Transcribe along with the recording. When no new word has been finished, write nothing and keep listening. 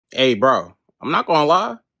Hey, bro, I'm not gonna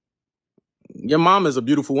lie. Your mom is a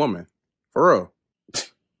beautiful woman. For real.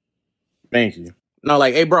 Thank you. No,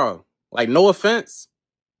 like, hey, bro, like, no offense.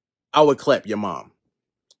 I would clap your mom.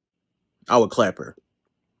 I would clap her.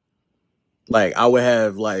 Like, I would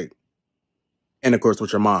have, like, intercourse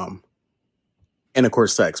with your mom.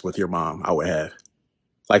 Intercourse sex with your mom, I would have.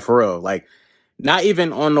 Like, for real. Like, not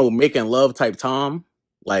even on no making love type time.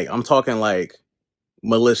 Like, I'm talking, like,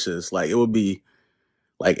 malicious. Like, it would be,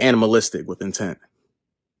 like, animalistic with intent.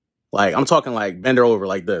 Like, I'm talking, like, bend her over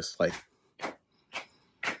like this. Like,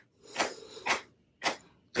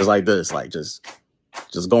 just like this. Like, just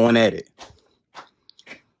going at it.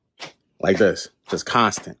 Like this. Just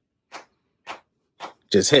constant.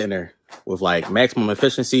 Just hitting her with, like, maximum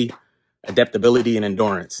efficiency, adaptability, and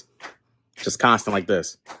endurance. Just constant like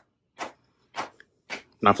this.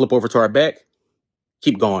 Now flip over to our back.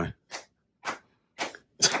 Keep going.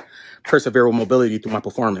 Persevere with mobility through my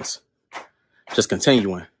performance. Just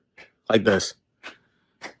continuing. Like this.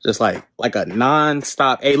 Just like a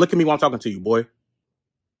non-stop. Hey, look at me while I'm talking to you, boy.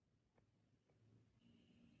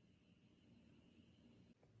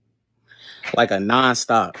 Like a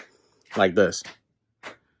non-stop. Like this.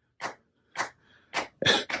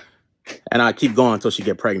 And I keep going until she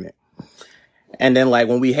get pregnant. And then, like,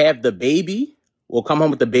 when we have the baby, we'll come home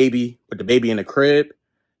with the baby, put the baby in the crib.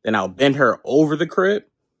 Then I'll bend her over the crib.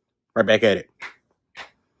 Right back at it.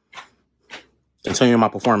 Continuing my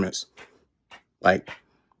performance. Like,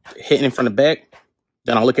 hitting it from the back.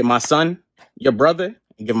 Then I'll look at my son, your brother,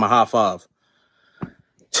 and give him a high five.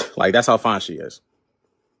 Like, that's how fine she is.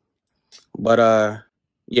 But,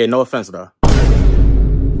 yeah, no offense, though.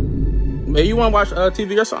 Man, you want to watch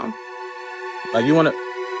TV or something? Like, you want to...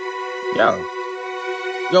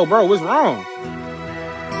 Yo, bro, what's wrong?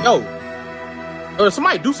 Yo,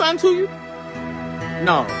 somebody do something to you?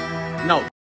 No.